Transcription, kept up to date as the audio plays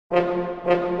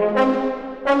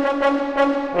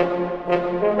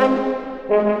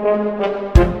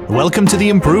Welcome to the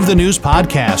Improve the News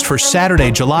podcast for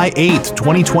Saturday, July 8th,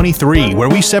 2023, where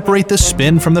we separate the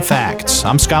spin from the facts.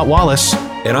 I'm Scott Wallace.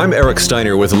 And I'm Eric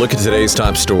Steiner with a look at today's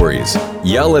top stories.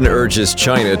 Yellen urges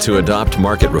China to adopt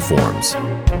market reforms.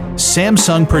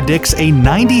 Samsung predicts a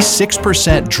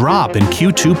 96% drop in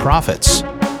Q2 profits.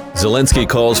 Zelensky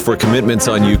calls for commitments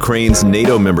on Ukraine's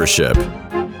NATO membership.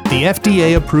 The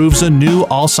FDA approves a new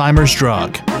Alzheimer's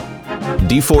drug.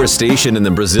 Deforestation in the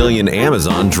Brazilian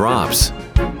Amazon drops.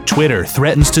 Twitter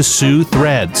threatens to sue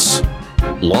Threads.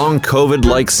 Long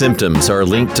COVID-like symptoms are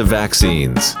linked to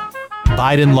vaccines.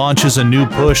 Biden launches a new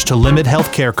push to limit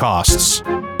healthcare costs.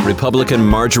 Republican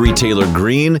Marjorie Taylor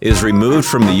Greene is removed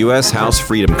from the U.S. House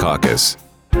Freedom Caucus.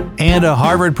 And a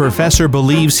Harvard professor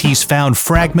believes he's found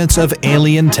fragments of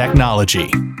alien technology.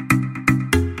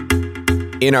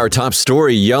 In our top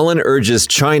story, Yellen urges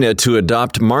China to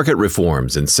adopt market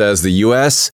reforms and says the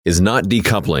U.S. is not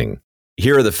decoupling.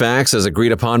 Here are the facts as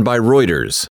agreed upon by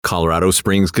Reuters, Colorado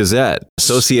Springs Gazette,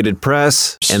 Associated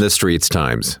Press, and the Straits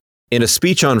Times. In a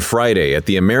speech on Friday at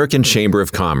the American Chamber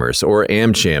of Commerce, or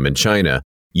AmCham in China,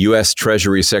 U.S.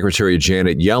 Treasury Secretary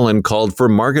Janet Yellen called for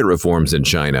market reforms in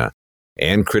China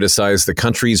and criticized the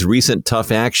country's recent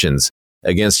tough actions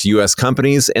against U.S.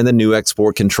 companies and the new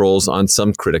export controls on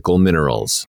some critical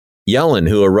minerals. Yellen,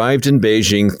 who arrived in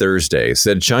Beijing Thursday,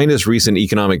 said China's recent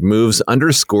economic moves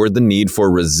underscored the need for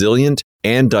resilient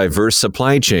and diverse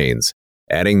supply chains,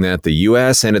 adding that the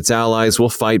U.S. and its allies will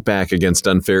fight back against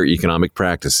unfair economic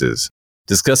practices.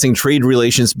 Discussing trade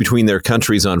relations between their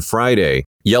countries on Friday,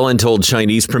 Yellen told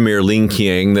Chinese Premier Li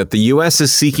Qiang that the U.S.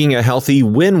 is seeking a healthy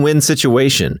win-win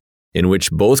situation in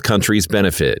which both countries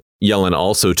benefit. Yellen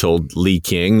also told Li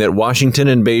Qiang that Washington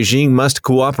and Beijing must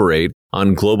cooperate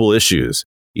on global issues,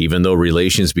 even though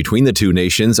relations between the two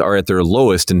nations are at their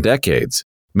lowest in decades.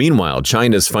 Meanwhile,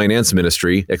 China's finance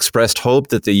ministry expressed hope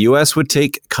that the U.S. would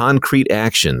take concrete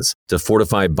actions to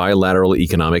fortify bilateral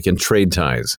economic and trade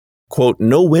ties. Quote,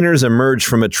 "No winners emerge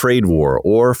from a trade war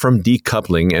or from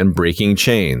decoupling and breaking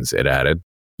chains," it added.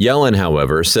 Yellen,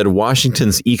 however, said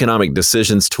Washington's economic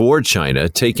decisions toward China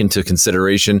take into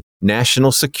consideration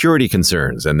national security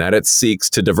concerns and that it seeks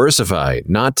to diversify,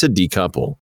 not to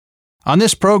decouple. On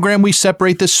this program, we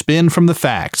separate the spin from the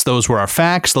facts. Those were our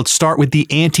facts. Let's start with the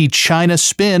anti-China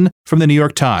spin from the New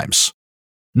York Times.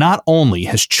 Not only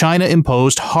has China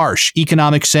imposed harsh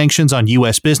economic sanctions on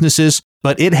U.S. businesses,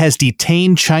 but it has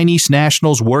detained Chinese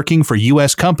nationals working for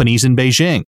U.S. companies in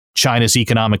Beijing. China's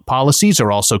economic policies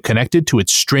are also connected to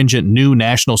its stringent new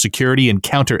national security and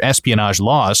counter-espionage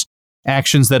laws,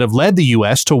 actions that have led the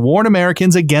U.S. to warn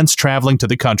Americans against traveling to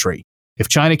the country. If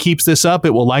China keeps this up, it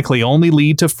will likely only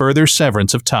lead to further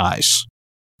severance of ties.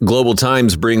 Global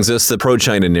Times brings us the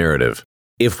pro-China narrative.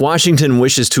 If Washington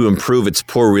wishes to improve its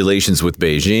poor relations with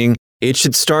Beijing, it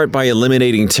should start by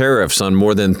eliminating tariffs on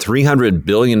more than $300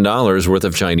 billion worth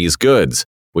of Chinese goods,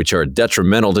 which are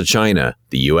detrimental to China,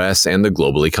 the U.S., and the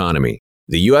global economy.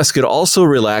 The U.S. could also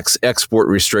relax export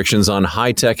restrictions on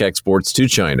high-tech exports to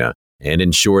China and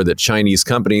ensure that Chinese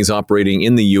companies operating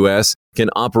in the U.S. can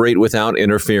operate without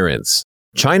interference.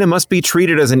 China must be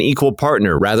treated as an equal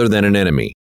partner rather than an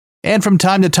enemy. And from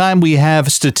time to time, we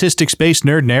have statistics-based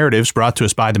nerd narratives brought to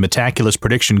us by the Metaculus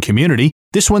prediction community.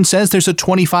 This one says there's a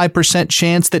 25%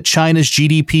 chance that China's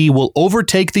GDP will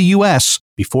overtake the U.S.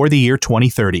 before the year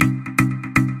 2030.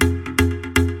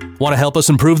 Want to help us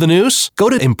improve the news? Go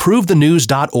to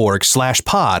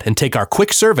improvethenews.org/pod and take our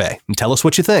quick survey and tell us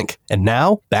what you think. And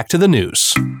now, back to the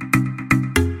news.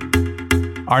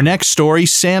 Our next story,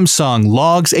 Samsung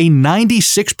logs a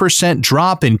 96%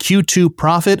 drop in Q2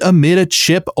 profit amid a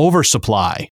chip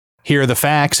oversupply. Here are the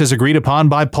facts as agreed upon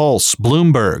by Pulse,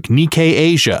 Bloomberg, Nikkei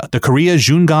Asia, the Korea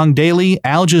Jungang Daily,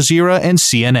 Al Jazeera, and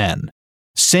CNN.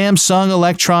 Samsung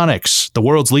Electronics, the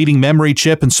world's leading memory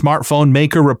chip and smartphone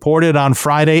maker, reported on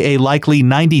Friday a likely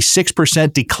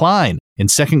 96% decline in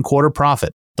second quarter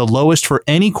profit, the lowest for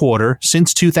any quarter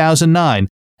since 2009,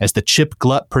 as the chip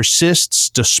glut persists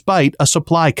despite a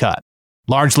supply cut.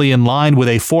 Largely in line with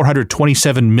a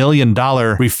 $427 million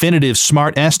Refinitiv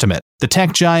Smart estimate, the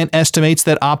tech giant estimates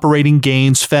that operating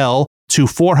gains fell to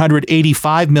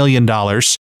 $485 million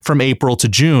from April to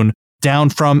June, down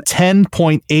from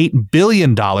 $10.8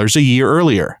 billion a year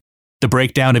earlier. The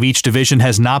breakdown of each division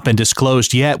has not been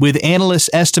disclosed yet, with analysts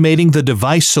estimating the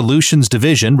Device Solutions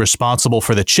division, responsible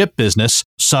for the chip business,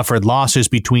 suffered losses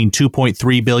between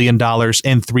 $2.3 billion and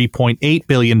 $3.8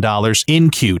 billion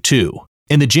in Q2.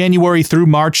 In the January through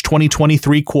March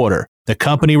 2023 quarter, The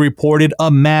company reported a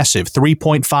massive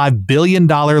 $3.5 billion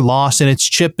loss in its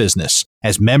chip business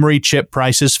as memory chip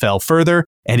prices fell further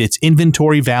and its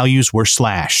inventory values were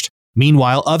slashed.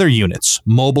 Meanwhile, other units,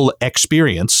 mobile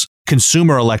experience,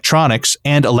 consumer electronics,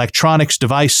 and electronics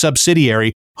device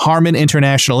subsidiary Harman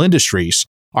International Industries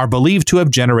are believed to have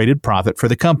generated profit for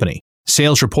the company.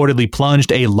 Sales reportedly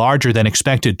plunged a larger than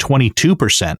expected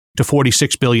 22% to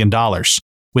 $46 billion,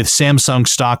 with Samsung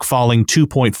stock falling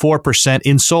 2.4%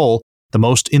 in Seoul, the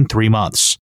most in 3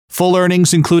 months. Full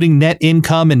earnings, including net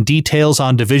income and details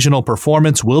on divisional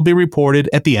performance, will be reported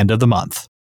at the end of the month.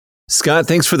 Scott,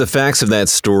 thanks for the facts of that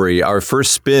story. Our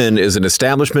first spin is an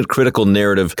establishment-critical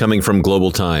narrative coming from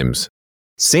Global Times.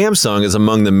 Samsung is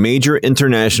among the major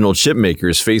international chip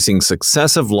makers facing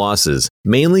successive losses,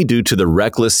 mainly due to the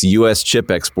reckless U.S. chip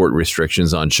export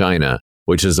restrictions on China,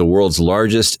 which is the world's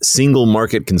largest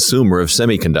single-market consumer of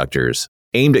semiconductors.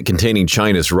 Aimed at containing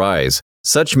China's rise,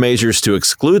 such measures to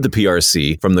exclude the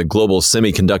PRC from the global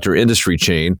semiconductor industry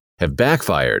chain have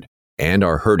backfired and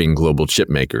are hurting global chip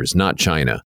makers, not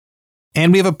China.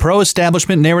 And we have a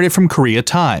pro-establishment narrative from Korea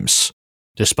Times.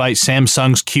 Despite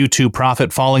Samsung's Q2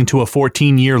 profit falling to a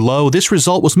 14-year low, this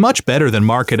result was much better than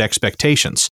market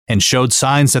expectations and showed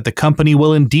signs that the company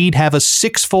will indeed have a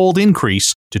six-fold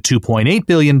increase to $2.8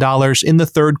 billion in the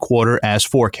third quarter as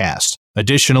forecast.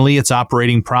 Additionally, its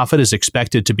operating profit is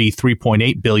expected to be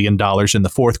 $3.8 billion in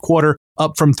the fourth quarter,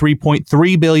 up from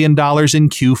 $3.3 billion in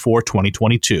Q4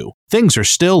 2022. Things are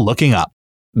still looking up.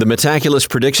 The Metaculous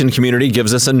prediction community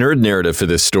gives us a nerd narrative for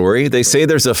this story. They say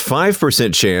there's a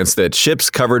 5% chance that chips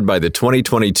covered by the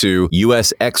 2022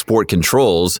 U.S. export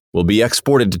controls will be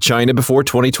exported to China before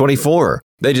 2024.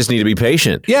 They just need to be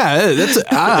patient. Yeah, that's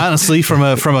honestly from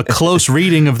a close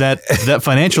reading of that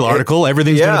financial article,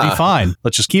 everything's going to be fine.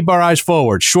 Let's just keep our eyes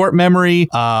forward. Short memory,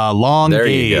 long gaze. There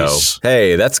you go.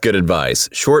 Hey, that's good advice.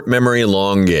 Short memory,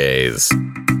 long gaze.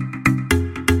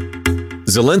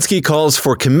 Zelensky calls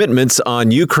for commitments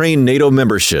on Ukraine NATO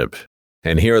membership.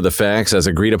 And here are the facts as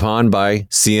agreed upon by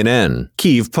CNN,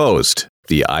 Kyiv Post,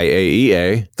 the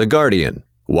IAEA, The Guardian,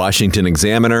 Washington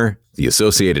Examiner, the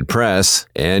Associated Press,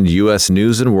 and U.S.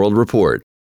 News and World Report.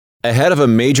 Ahead of a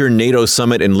major NATO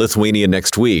summit in Lithuania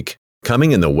next week,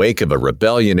 coming in the wake of a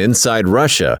rebellion inside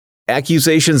Russia,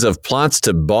 accusations of plots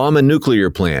to bomb a nuclear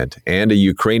plant, and a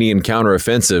Ukrainian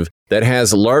counteroffensive that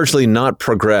has largely not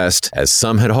progressed as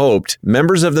some had hoped,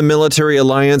 members of the military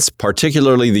alliance,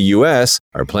 particularly the U.S.,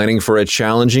 are planning for a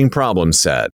challenging problem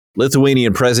set.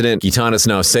 Lithuanian President Gitanas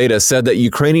Nausėda said that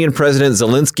Ukrainian President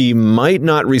Zelensky might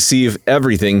not receive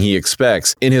everything he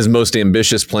expects in his most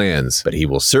ambitious plans, but he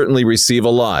will certainly receive a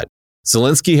lot.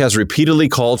 Zelensky has repeatedly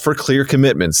called for clear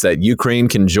commitments that Ukraine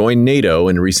can join NATO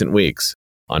in recent weeks.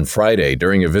 On Friday,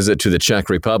 during a visit to the Czech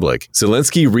Republic,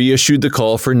 Zelensky reissued the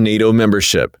call for NATO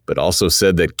membership, but also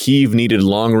said that Kyiv needed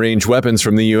long-range weapons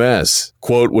from the U.S.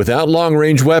 Quote, "Without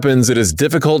long-range weapons, it is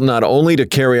difficult not only to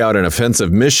carry out an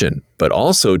offensive mission, but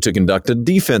also to conduct a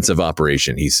defensive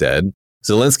operation," he said.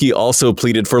 Zelensky also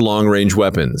pleaded for long-range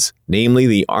weapons, namely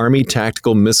the Army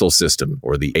Tactical Missile System,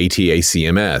 or the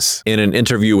ATACMS, in an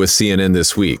interview with CNN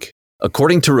this week.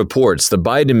 According to reports, the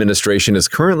Biden administration is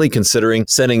currently considering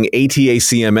sending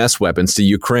ATACMS weapons to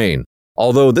Ukraine,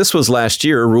 although this was last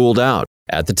year ruled out.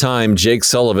 At the time, Jake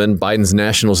Sullivan, Biden's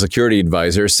national security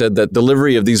advisor, said that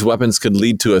delivery of these weapons could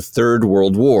lead to a third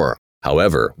world war.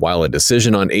 However, while a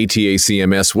decision on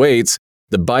ATACMS waits,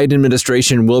 the Biden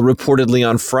administration will reportedly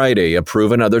on Friday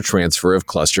approve another transfer of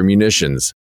cluster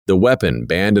munitions. The weapon,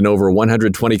 banned in over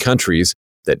 120 countries,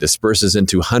 that disperses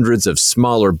into hundreds of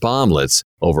smaller bomblets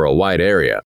over a wide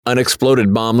area. Unexploded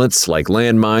bomblets, like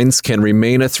landmines, can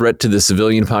remain a threat to the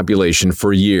civilian population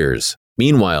for years.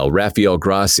 Meanwhile, Rafael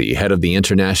Grossi, head of the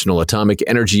International Atomic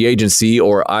Energy Agency,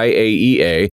 or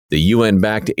IAEA, the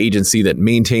UN-backed agency that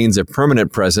maintains a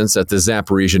permanent presence at the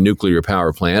Zaporizhzhia nuclear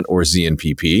power plant, or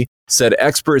ZNPP, said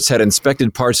experts had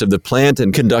inspected parts of the plant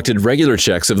and conducted regular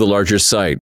checks of the larger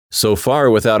site, so far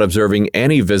without observing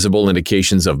any visible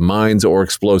indications of mines or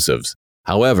explosives.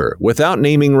 However, without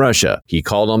naming Russia, he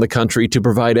called on the country to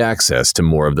provide access to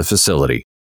more of the facility.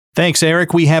 Thanks,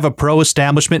 Eric. We have a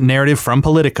pro-establishment narrative from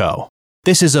Politico.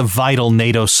 This is a vital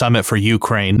NATO summit for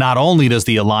Ukraine. Not only does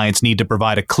the alliance need to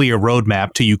provide a clear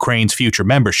roadmap to Ukraine's future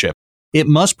membership, it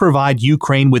must provide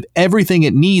Ukraine with everything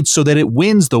it needs so that it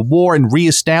wins the war and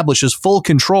reestablishes full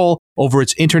control over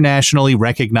its internationally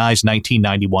recognized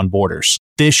 1991 borders.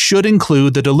 This should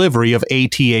include the delivery of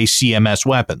ATACMS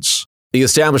weapons. The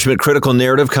establishment critical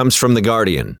narrative comes from The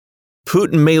Guardian.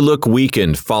 Putin may look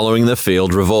weakened following the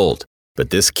failed revolt, but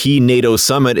this key NATO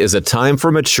summit is a time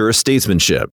for mature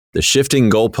statesmanship. The shifting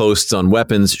goalposts on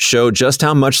weapons show just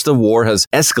how much the war has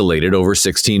escalated over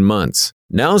 16 months.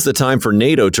 Now's the time for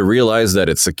NATO to realize that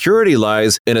its security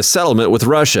lies in a settlement with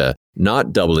Russia,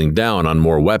 not doubling down on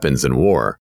more weapons and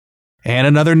war. And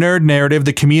another nerd narrative,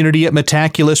 the community at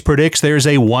Metaculus predicts there's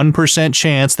a 1%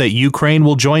 chance that Ukraine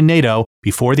will join NATO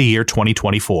before the year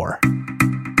 2024.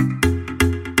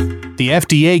 The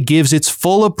FDA gives its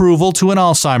full approval to an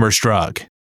Alzheimer's drug.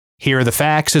 Here are the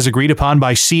facts as agreed upon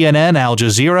by CNN, Al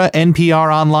Jazeera,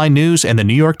 NPR Online News, and the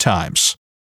New York Times.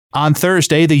 On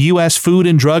Thursday, the U.S. Food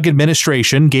and Drug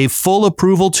Administration gave full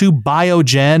approval to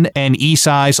Biogen and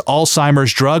Eisai's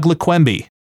Alzheimer's drug Leqembi,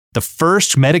 the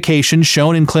first medication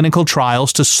shown in clinical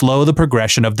trials to slow the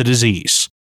progression of the disease.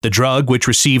 The drug, which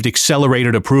received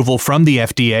accelerated approval from the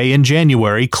FDA in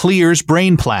January, clears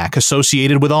brain plaque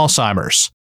associated with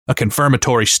Alzheimer's. A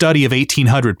confirmatory study of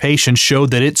 1,800 patients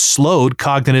showed that it slowed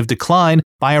cognitive decline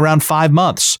by around 5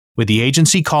 months, with the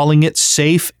agency calling it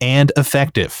safe and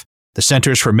effective. The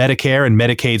Centers for Medicare and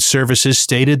Medicaid Services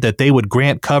stated that they would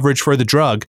grant coverage for the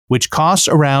drug, which costs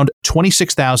around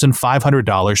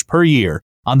 $26,500 per year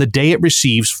on the day it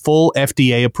receives full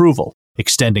FDA approval,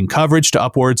 extending coverage to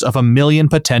upwards of 1 million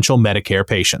potential Medicare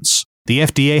patients. The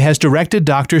FDA has directed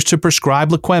doctors to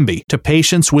prescribe Leqembi to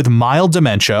patients with mild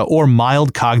dementia or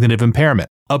mild cognitive impairment,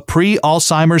 a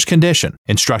pre-Alzheimer's condition,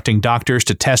 instructing doctors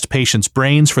to test patients'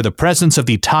 brains for the presence of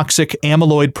the toxic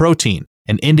amyloid protein,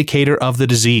 an indicator of the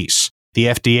disease. The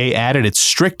FDA added its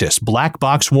strictest black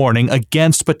box warning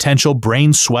against potential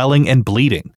brain swelling and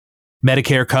bleeding.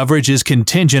 Medicare coverage is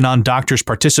contingent on doctors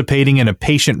participating in a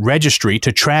patient registry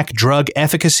to track drug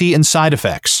efficacy and side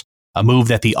effects, a move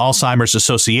that the Alzheimer's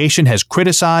Association has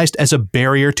criticized as a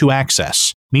barrier to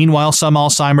access. Meanwhile, some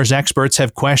Alzheimer's experts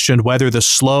have questioned whether the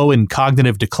slow and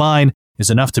cognitive decline is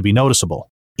enough to be noticeable.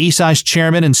 Eisai's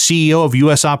chairman and CEO of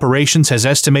U.S. operations has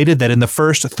estimated that in the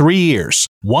first 3 years,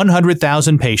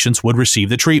 100,000 patients would receive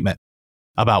the treatment.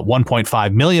 About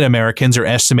 1.5 million Americans are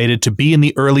estimated to be in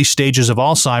the early stages of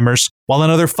Alzheimer's, while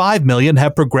another 5 million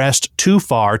have progressed too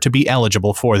far to be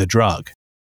eligible for the drug.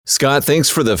 Scott, thanks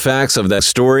for the facts of that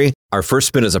story. Our first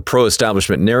spin is a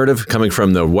pro-establishment narrative coming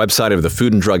from the website of the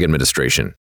Food and Drug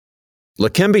Administration.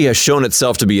 Leqembi has shown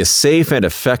itself to be a safe and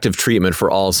effective treatment for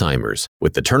Alzheimer's,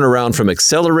 with the turnaround from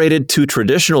accelerated to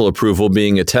traditional approval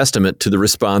being a testament to the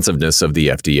responsiveness of the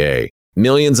FDA.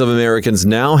 Millions of Americans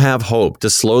now have hope to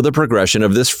slow the progression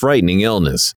of this frightening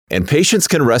illness, and patients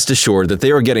can rest assured that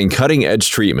they are getting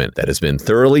cutting-edge treatment that has been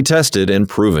thoroughly tested and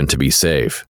proven to be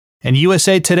safe. And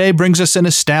USA Today brings us an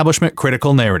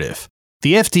establishment-critical narrative.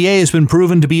 The FDA has been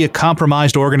proven to be a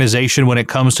compromised organization when it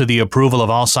comes to the approval of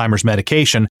Alzheimer's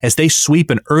medication, as they sweep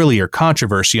an earlier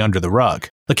controversy under the rug.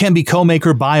 Leqembi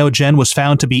co-maker Biogen was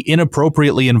found to be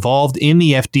inappropriately involved in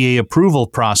the FDA approval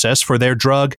process for their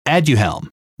drug Aduhelm,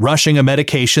 rushing a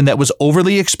medication that was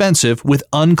overly expensive with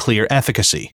unclear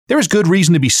efficacy. There is good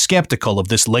reason to be skeptical of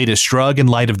this latest drug in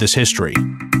light of this history.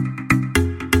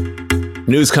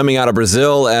 News coming out of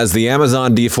Brazil as the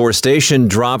Amazon deforestation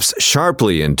drops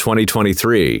sharply in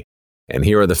 2023. And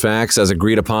here are the facts as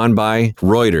agreed upon by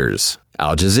Reuters,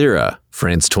 Al Jazeera,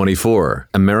 France 24,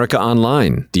 America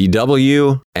Online,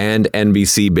 DW, and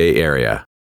NBC Bay Area.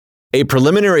 A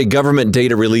preliminary government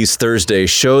data released Thursday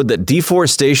showed that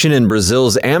deforestation in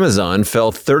Brazil's Amazon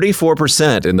fell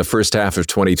 34% in the first half of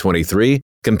 2023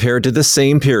 compared to the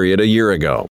same period a year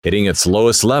ago, hitting its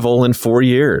lowest level in 4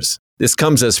 years. This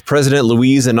comes as President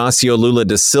Luiz Inácio Lula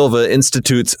da Silva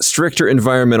institutes stricter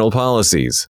environmental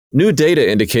policies. New data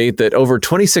indicate that over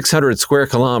 2,600 square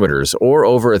kilometers, or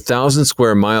over 1,000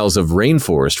 square miles of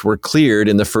rainforest, were cleared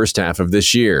in the first half of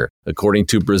this year, according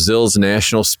to Brazil's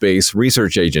National Space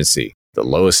Research Agency, the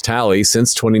lowest tally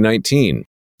since 2019.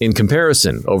 In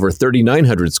comparison, over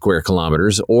 3,900 square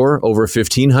kilometers, or over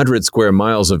 1,500 square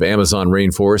miles of Amazon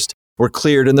rainforest, were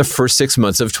cleared in the first 6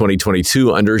 months of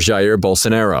 2022 under Jair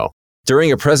Bolsonaro.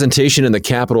 During a presentation in the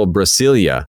capital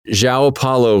Brasilia, João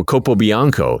Paulo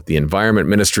Capobianco, the Environment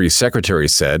Ministry's secretary,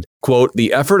 said, quote,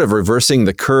 "The effort of reversing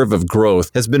the curve of growth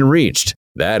has been reached.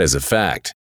 That is a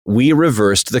fact. We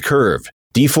reversed the curve.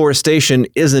 Deforestation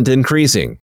isn't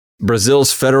increasing."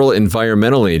 Brazil's Federal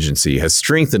Environmental Agency has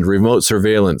strengthened remote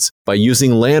surveillance by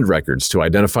using land records to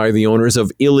identify the owners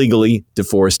of illegally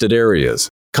deforested areas.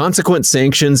 Consequent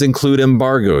sanctions include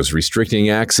embargoes restricting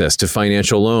access to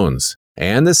financial loans,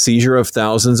 and the seizure of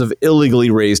thousands of illegally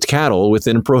raised cattle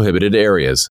within prohibited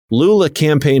areas. Lula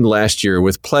campaigned last year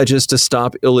with pledges to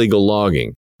stop illegal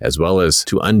logging, as well as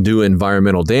to undo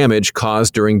environmental damage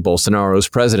caused during Bolsonaro's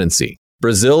presidency.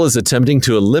 Brazil is attempting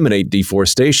to eliminate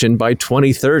deforestation by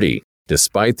 2030,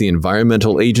 despite the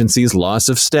environmental agency's loss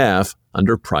of staff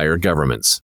under prior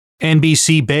governments.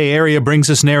 NBC Bay Area brings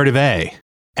us Narrative A.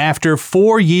 After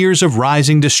 4 years of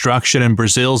rising destruction in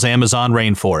Brazil's Amazon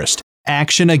rainforest,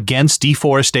 action against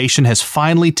deforestation has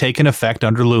finally taken effect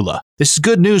under Lula. This is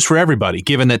good news for everybody,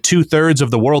 given that 2/3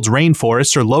 of the world's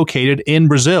rainforests are located in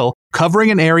Brazil, covering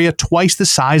an area twice the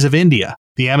size of India.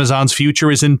 The Amazon's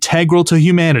future is integral to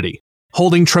humanity,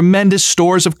 holding tremendous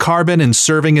stores of carbon and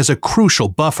serving as a crucial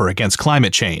buffer against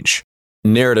climate change.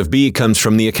 Narrative B comes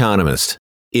from The Economist.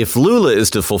 If Lula is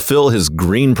to fulfill his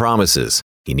green promises,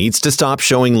 he needs to stop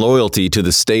showing loyalty to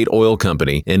the state oil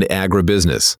company and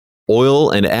agribusiness. Oil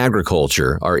and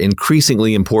agriculture are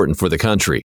increasingly important for the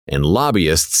country, and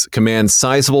lobbyists command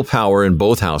sizable power in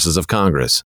both houses of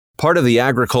Congress. Part of the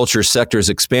agriculture sector's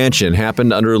expansion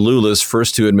happened under Lula's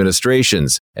first 2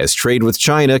 administrations, as trade with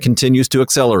China continues to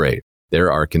accelerate.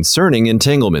 There are concerning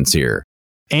entanglements here.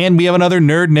 And we have another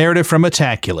nerd narrative from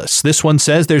Metaculus. This one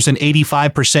says there's an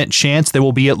 85% chance there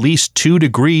will be at least 2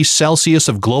 degrees Celsius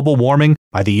of global warming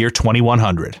by the year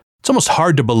 2100. It's almost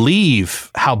hard to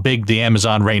believe how big the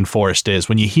Amazon rainforest is.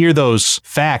 When you hear those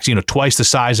facts, twice the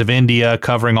size of India,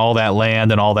 covering all that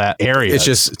land and all that area. It's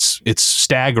just, it's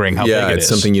staggering how big it is. Yeah, it's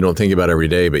something you don't think about every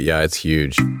day, but yeah, it's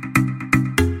huge.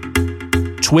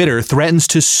 Twitter threatens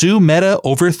to sue Meta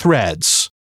over Threads.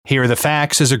 Here are the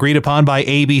facts as agreed upon by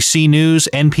ABC News,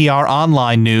 NPR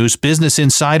Online News, Business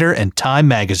Insider, and Time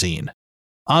Magazine.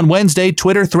 On Wednesday,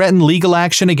 Twitter threatened legal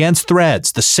action against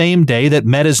Threads, the same day that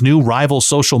Meta's new rival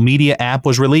social media app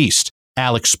was released.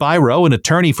 Alex Spiro, an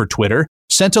attorney for Twitter,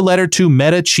 sent a letter to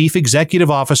Meta Chief Executive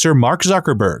Officer Mark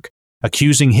Zuckerberg,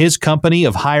 accusing his company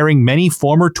of hiring many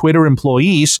former Twitter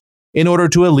employees in order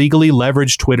to illegally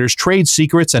leverage Twitter's trade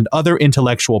secrets and other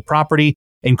intellectual property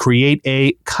and create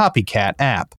a copycat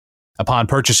app. Upon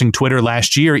purchasing Twitter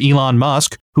last year, Elon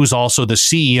Musk, who's also the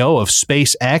CEO of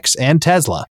SpaceX and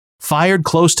Tesla, fired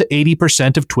close to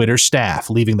 80% of Twitter's staff,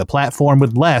 leaving the platform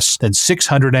with less than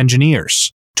 600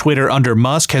 engineers. Twitter under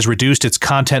Musk has reduced its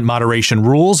content moderation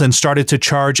rules and started to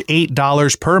charge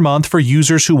 $8 per month for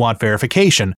users who want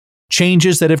verification,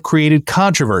 changes that have created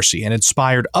controversy and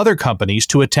inspired other companies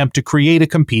to attempt to create a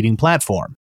competing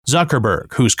platform.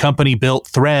 Zuckerberg, whose company built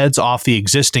Threads off the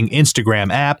existing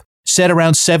Instagram app, said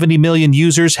around 70 million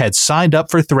users had signed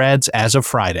up for Threads as of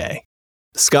Friday.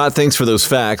 Scott, thanks for those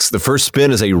facts. The first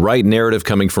spin is a right narrative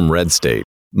coming from Red State.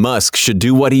 Musk should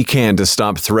do what he can to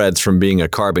stop Threads from being a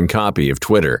carbon copy of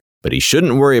Twitter, but he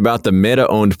shouldn't worry about the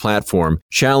Meta-owned platform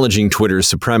challenging Twitter's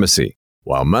supremacy.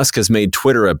 While Musk has made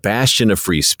Twitter a bastion of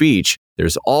free speech,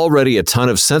 there's already a ton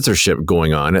of censorship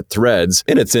going on at Threads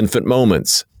in its infant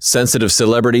moments. Sensitive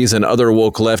celebrities and other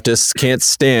woke leftists can't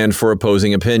stand for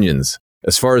opposing opinions.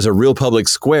 As far as a real public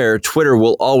square, Twitter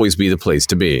will always be the place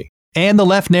to be. And the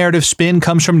left narrative spin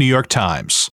comes from New York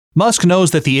Times. Musk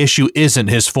knows that the issue isn't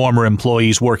his former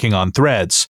employees working on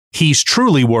Threads. He's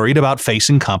truly worried about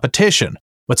facing competition.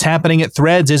 What's happening at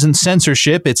Threads isn't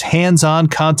censorship, it's hands-on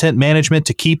content management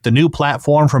to keep the new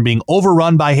platform from being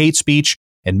overrun by hate speech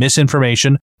and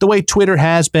misinformation the way Twitter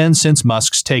has been since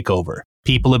Musk's takeover.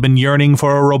 People have been yearning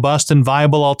for a robust and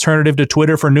viable alternative to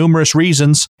Twitter for numerous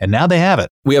reasons, and now they have it.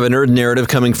 We have a nerd narrative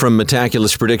coming from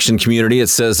Metaculus Prediction Community. It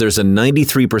says there's a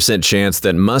 93% chance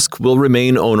that Musk will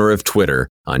remain owner of Twitter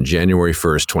on January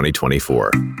 1st,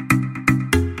 2024.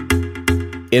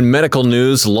 In medical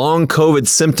news, long COVID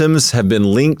symptoms have been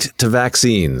linked to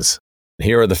vaccines.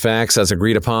 Here are the facts as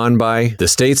agreed upon by The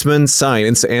Statesman,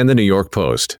 Science, and the New York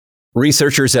Post.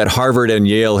 Researchers at Harvard and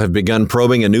Yale have begun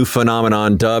probing a new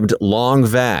phenomenon dubbed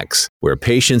long-vax, where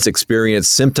patients experience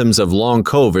symptoms of long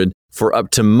COVID for up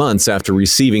to months after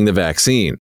receiving the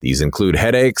vaccine. These include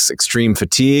headaches, extreme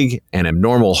fatigue, an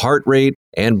abnormal heart rate,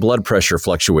 and blood pressure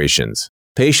fluctuations.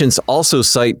 Patients also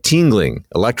cite tingling,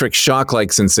 electric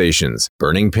shock-like sensations,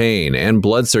 burning pain, and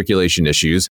blood circulation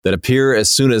issues that appear as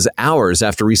soon as hours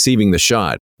after receiving the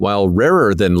shot. While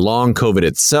rarer than long COVID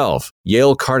itself,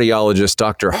 Yale cardiologist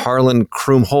Dr. Harlan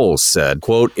Krumholz said,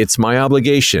 quote, "It's my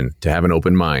obligation to have an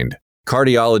open mind."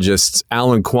 Cardiologists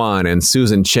Alan Kwan and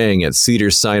Susan Chang at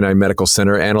Cedars-Sinai Medical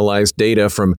Center analyzed data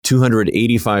from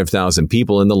 285,000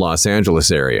 people in the Los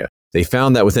Angeles area. They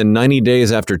found that within 90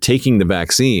 days after taking the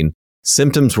vaccine,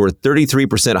 symptoms were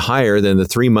 33% higher than the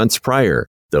 3 months prior,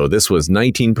 though this was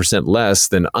 19% less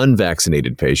than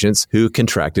unvaccinated patients who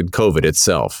contracted COVID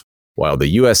itself. While the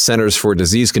U.S. Centers for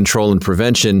Disease Control and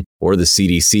Prevention, or the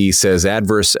CDC, says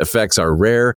adverse effects are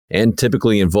rare and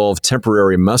typically involve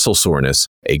temporary muscle soreness,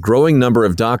 a growing number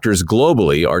of doctors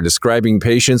globally are describing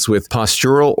patients with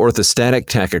postural orthostatic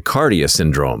tachycardia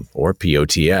syndrome, or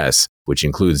POTS, which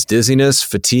includes dizziness,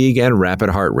 fatigue, and rapid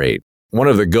heart rate. One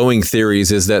of the going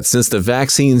theories is that since the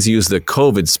vaccines use the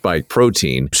COVID spike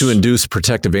protein to induce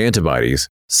protective antibodies,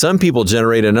 Some people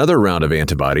generate another round of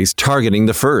antibodies targeting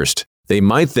the first. They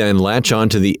might then latch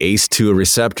onto the ACE2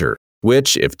 receptor,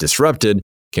 which, if disrupted,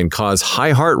 can cause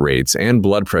high heart rates and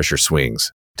blood pressure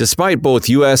swings. Despite both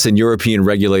U.S. and European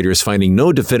regulators finding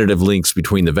no definitive links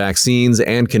between the vaccines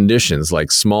and conditions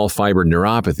like small fiber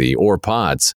neuropathy or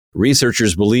POTS,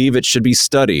 researchers believe it should be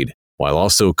studied, while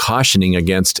also cautioning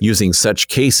against using such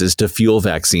cases to fuel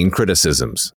vaccine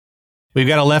criticisms. We've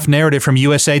got a left narrative from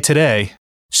USA Today.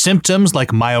 Symptoms like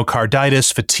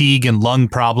myocarditis, fatigue, and lung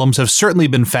problems have certainly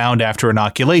been found after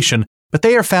inoculation, but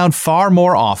they are found far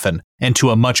more often and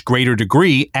to a much greater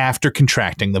degree after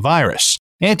contracting the virus.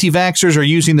 Anti-vaxxers are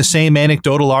using the same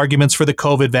anecdotal arguments for the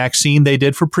COVID vaccine they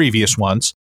did for previous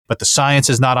ones, but the science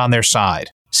is not on their side.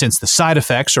 Since the side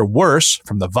effects are worse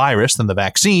from the virus than the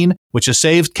vaccine, which has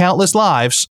saved countless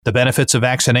lives, the benefits of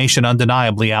vaccination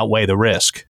undeniably outweigh the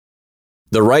risk.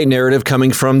 The right narrative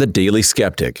coming from the Daily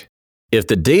Skeptic. If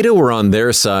the data were on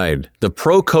their side, the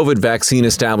pro-COVID vaccine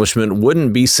establishment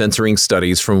wouldn't be censoring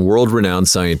studies from world-renowned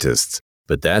scientists.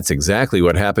 But that's exactly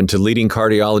what happened to leading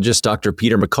cardiologist Dr.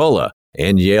 Peter McCullough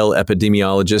and Yale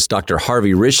epidemiologist Dr.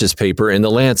 Harvey Risch's paper in The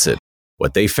Lancet.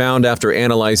 What they found after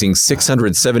analyzing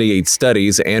 678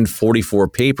 studies and 44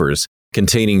 papers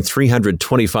containing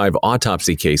 325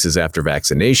 autopsy cases after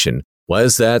vaccination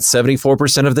was that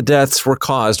 74% of the deaths were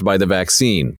caused by the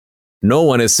vaccine. No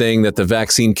one is saying that the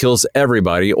vaccine kills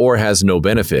everybody or has no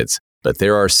benefits, but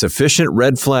there are sufficient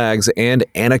red flags and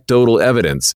anecdotal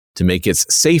evidence to make its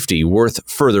safety worth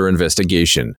further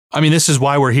investigation. I mean, this is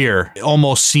why we're here. It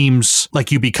almost seems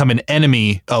like you become an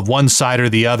enemy of one side or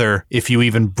the other if you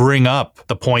even bring up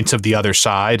the points of the other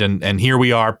side. And here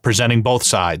we are presenting both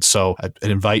sides. So I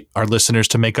invite our listeners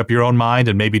to make up your own mind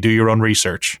and maybe do your own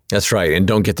research. That's right. And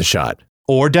don't get the shot.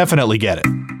 Or definitely get it.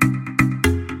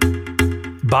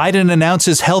 Biden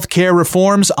announces healthcare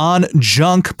reforms on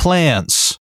junk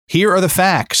plans. Here are the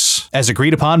facts, as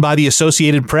agreed upon by the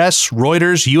Associated Press,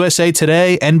 Reuters, USA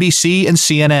Today, NBC, and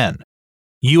CNN.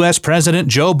 U.S. President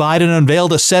Joe Biden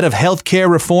unveiled a set of healthcare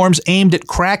reforms aimed at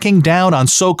cracking down on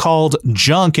so-called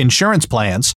junk insurance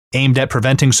plans, aimed at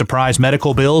preventing surprise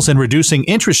medical bills and reducing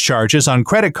interest charges on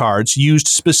credit cards used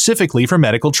specifically for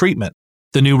medical treatment.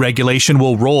 The new regulation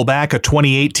will roll back a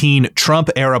 2018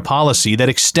 Trump-era policy that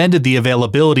extended the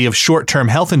availability of short-term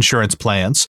health insurance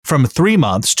plans from 3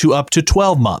 months to up to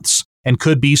 12 months and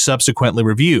could be subsequently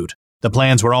reviewed. The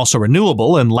plans were also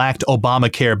renewable and lacked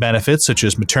Obamacare benefits such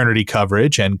as maternity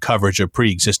coverage and coverage of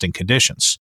pre-existing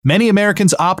conditions. Many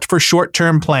Americans opt for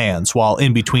short-term plans while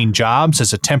in between jobs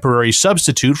as a temporary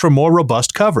substitute for more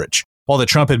robust coverage. While the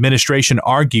Trump administration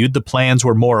argued the plans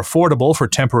were more affordable for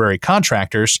temporary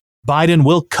contractors, Biden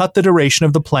will cut the duration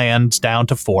of the plans down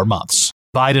to 4 months.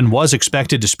 Biden was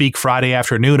expected to speak Friday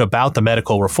afternoon about the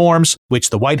medical reforms,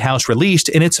 which the White House released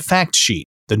in its fact sheet.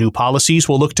 The new policies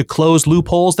will look to close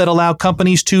loopholes that allow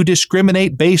companies to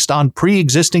discriminate based on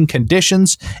pre-existing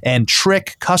conditions and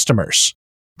trick customers.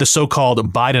 The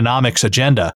so-called Bidenomics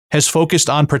agenda has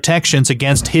focused on protections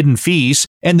against hidden fees,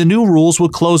 and the new rules will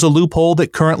close a loophole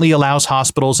that currently allows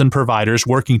hospitals and providers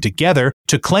working together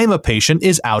to claim a patient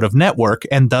is out of network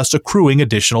and thus accruing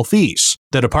additional fees.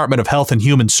 The Department of Health and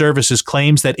Human Services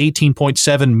claims that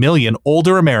 18.7 million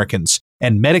older Americans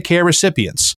and Medicare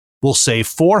recipients will save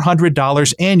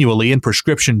 $400 annually in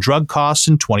prescription drug costs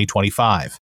in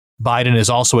 2025. Biden is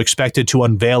also expected to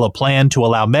unveil a plan to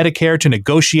allow Medicare to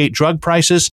negotiate drug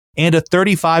prices and a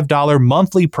 $35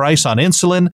 monthly price on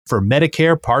insulin for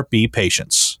Medicare Part B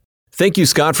patients. Thank you,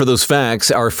 Scott, for those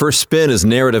facts. Our first spin is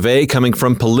Narrative A coming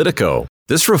from Politico.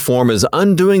 This reform is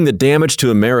undoing the damage to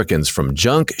Americans from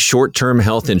junk short-term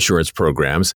health insurance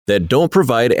programs that don't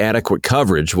provide adequate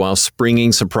coverage while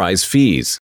springing surprise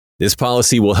fees. This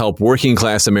policy will help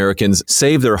working-class Americans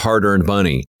save their hard-earned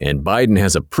money, and Biden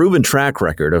has a proven track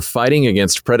record of fighting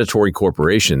against predatory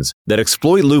corporations that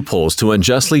exploit loopholes to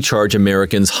unjustly charge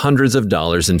Americans hundreds of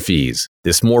dollars in fees.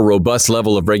 This more robust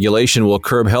level of regulation will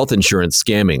curb health insurance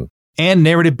scamming. And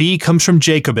Narrative B comes from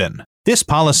Jacobin. This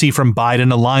policy from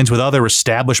Biden aligns with other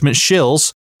establishment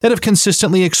shills that have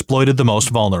consistently exploited the most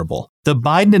vulnerable. The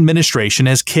Biden administration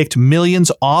has kicked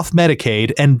millions off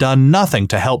Medicaid and done nothing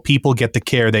to help people get the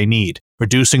care they need.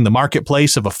 Reducing the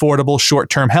marketplace of affordable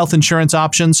short-term health insurance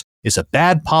options is a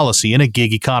bad policy in a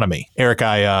gig economy. Eric,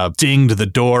 I dinged the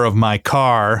door of my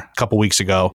car a couple weeks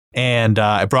ago, and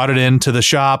I brought it into the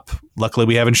shop. Luckily,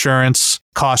 we have insurance.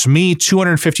 Cost me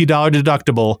 $250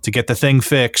 deductible to get the thing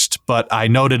fixed, but I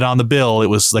noted on the bill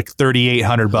it was like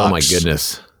 $3,800. Oh my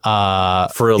goodness.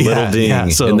 For a little ding. Yeah.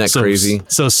 Isn't that crazy?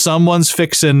 So someone's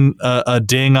fixing a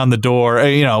ding on the door.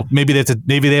 Maybe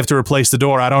they have to replace the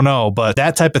door. I don't know. But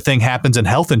that type of thing happens in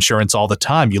health insurance all the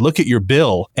time. You look at your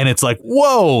bill and it's like,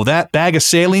 whoa, that bag of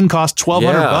saline costs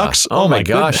 $1,200. Oh my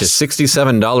gosh, goodness. A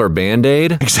 $67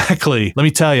 Band-Aid? Exactly. Let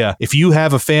me tell you, if you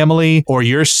have a family or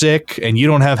you're sick and you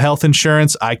don't have health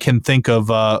insurance, I can think of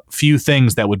a few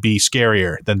things that would be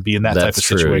scarier than being in that type of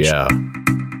situation. Yeah.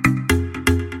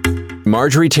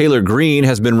 Marjorie Taylor Greene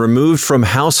has been removed from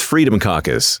House Freedom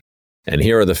Caucus. And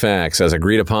here are the facts as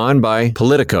agreed upon by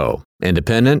Politico,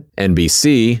 Independent,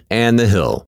 NBC, and The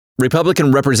Hill.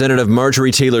 Republican Representative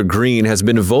Marjorie Taylor Greene has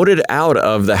been voted out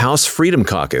of the House Freedom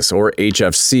Caucus, or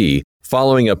HFC,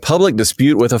 following a public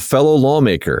dispute with a fellow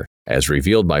lawmaker, as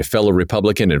revealed by fellow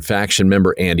Republican and faction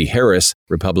member Andy Harris,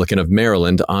 Republican of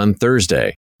Maryland, on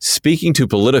Thursday. Speaking to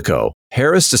Politico,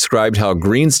 Harris described how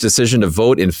Greene's decision to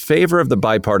vote in favor of the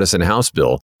bipartisan House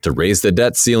bill to raise the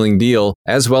debt ceiling deal,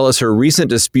 as well as her recent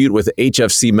dispute with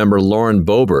HFC member Lauren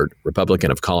Boebert, Republican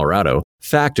of Colorado,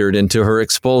 factored into her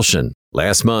expulsion.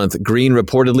 Last month, Greene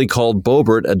reportedly called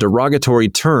Boebert a derogatory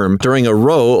term during a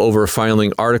row over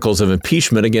filing articles of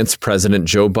impeachment against President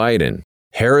Joe Biden.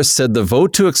 Harris said the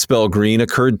vote to expel Greene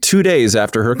occurred 2 days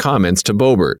after her comments to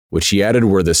Boebert, which she added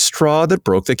were the straw that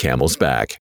broke the camel's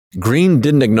back. Greene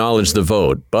didn't acknowledge the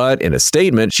vote, but in a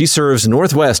statement, she serves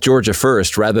Northwest Georgia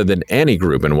first rather than any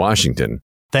group in Washington.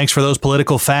 Thanks for those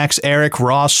political facts, Eric.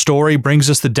 Ross' story brings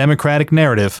us the Democratic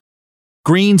narrative.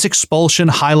 Greene's expulsion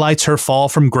highlights her fall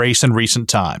from grace in recent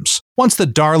times. Once the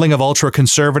darling of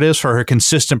ultra-conservatives for her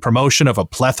consistent promotion of a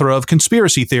plethora of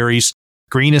conspiracy theories,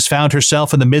 Greene has found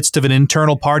herself in the midst of an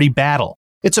internal party battle.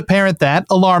 It's apparent that,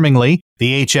 alarmingly,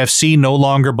 the HFC no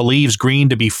longer believes Greene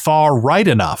to be far right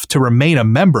enough to remain a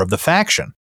member of the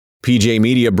faction. PJ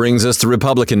Media brings us the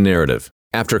Republican narrative.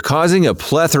 After causing a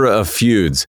plethora of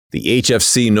feuds, the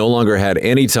HFC no longer had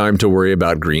any time to worry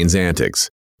about Greene's antics.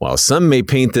 While some may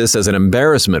paint this as an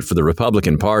embarrassment for the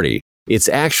Republican Party, it's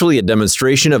actually a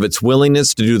demonstration of its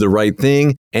willingness to do the right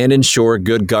thing and ensure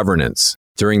good governance.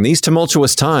 During these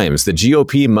tumultuous times, the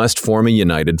GOP must form a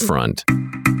united front.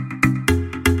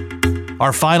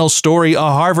 Our final story, a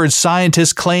Harvard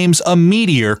scientist claims a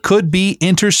meteor could be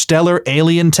interstellar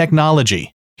alien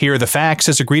technology. Here are the facts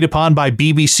as agreed upon by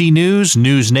BBC News,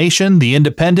 News Nation, The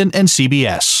Independent, and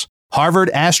CBS. Harvard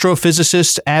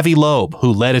astrophysicist Avi Loeb,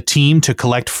 who led a team to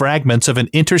collect fragments of an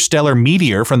interstellar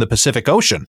meteor from the Pacific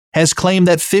Ocean, has claimed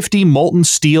that 50 molten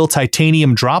steel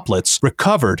titanium droplets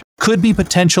recovered could be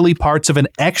potentially parts of an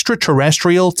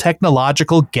extraterrestrial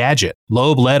technological gadget.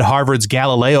 Loeb led Harvard's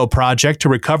Galileo project to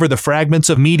recover the fragments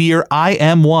of meteor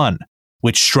IM-1,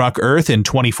 which struck Earth in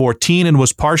 2014 and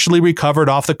was partially recovered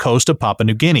off the coast of Papua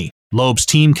New Guinea. Loeb's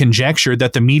team conjectured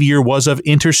that the meteor was of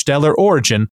interstellar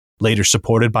origin, later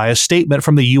supported by a statement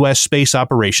from the U.S. Space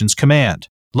Operations Command.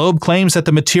 Loeb claims that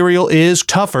the material is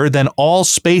tougher than all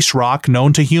space rock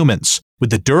known to humans, with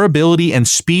the durability and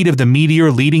speed of the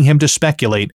meteor leading him to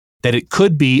speculate that it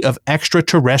could be of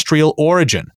extraterrestrial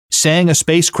origin, saying a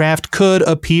spacecraft could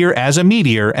appear as a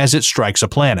meteor as it strikes a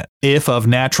planet. If of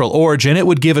natural origin, it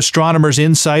would give astronomers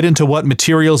insight into what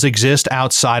materials exist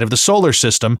outside of the solar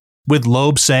system, with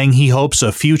Loeb saying he hopes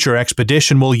a future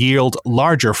expedition will yield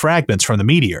larger fragments from the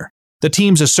meteor. The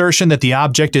team's assertion that the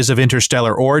object is of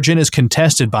interstellar origin is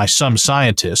contested by some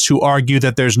scientists who argue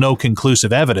that there's no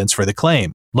conclusive evidence for the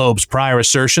claim. Loeb's prior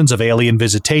assertions of alien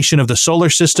visitation of the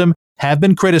solar system have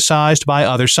been criticized by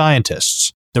other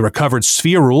scientists. The recovered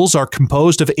spherules are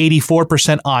composed of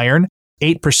 84% iron,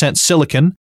 8%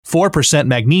 silicon, 4%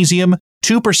 magnesium,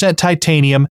 2%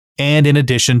 titanium, and in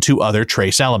addition to other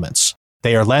trace elements.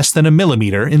 They are less than a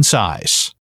millimeter in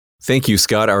size. Thank you,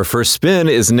 Scott. Our first spin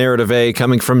is Narrative A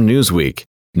coming from Newsweek.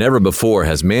 Never before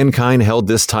has mankind held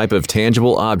this type of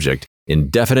tangible object in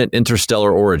definite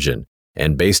interstellar origin,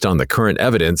 and based on the current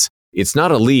evidence, it's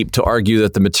not a leap to argue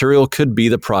that the material could be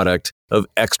the product of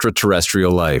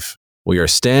extraterrestrial life. We are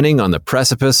standing on the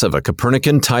precipice of a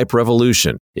Copernican-type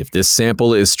revolution if this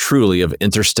sample is truly of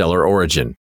interstellar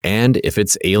origin, and if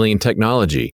it's alien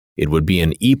technology, it would be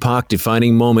an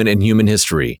epoch-defining moment in human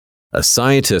history. A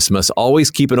scientist must always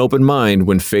keep an open mind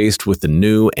when faced with the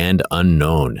new and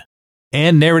unknown.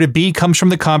 And Narrative B comes from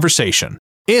The Conversation.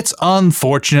 It's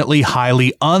unfortunately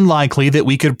highly unlikely that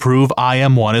we could prove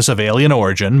IM-1 is of alien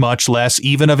origin, much less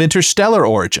even of interstellar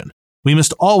origin. We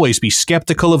must always be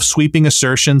skeptical of sweeping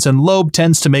assertions, and Loeb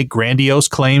tends to make grandiose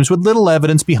claims with little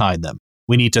evidence behind them.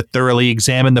 We need to thoroughly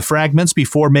examine the fragments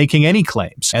before making any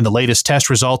claims, and the latest test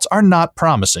results are not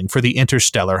promising for the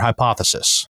interstellar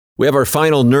hypothesis. We have our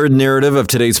final nerd narrative of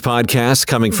today's podcast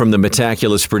coming from the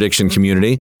Metaculous prediction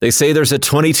community. They say there's a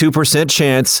 22%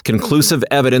 chance conclusive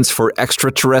evidence for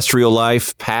extraterrestrial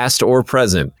life, past or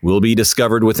present, will be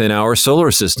discovered within our solar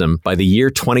system by the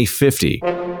year 2050.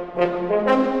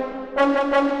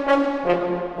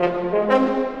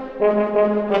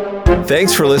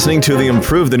 Thanks for listening to the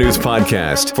Improve the News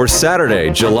podcast for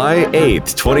Saturday, July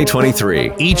 8th,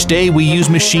 2023. Each day, we use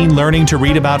machine learning to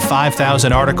read about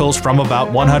 5,000 articles from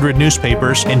about 100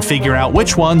 newspapers and figure out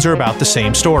which ones are about the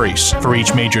same stories. For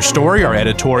each major story, our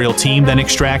editorial team then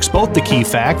extracts both the key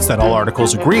facts that all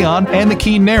articles agree on and the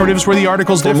key narratives where the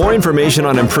articles differ. For more information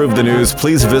on Improve the News,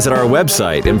 please visit our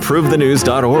website,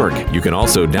 improvethenews.org. You can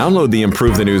also download the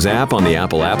Improve the News app on the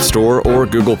Apple App Store or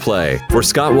Google Play. For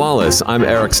Scott Wallace, I'm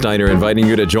Eric Steiner, inviting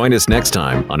you to join us next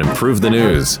time on Improve the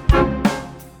News.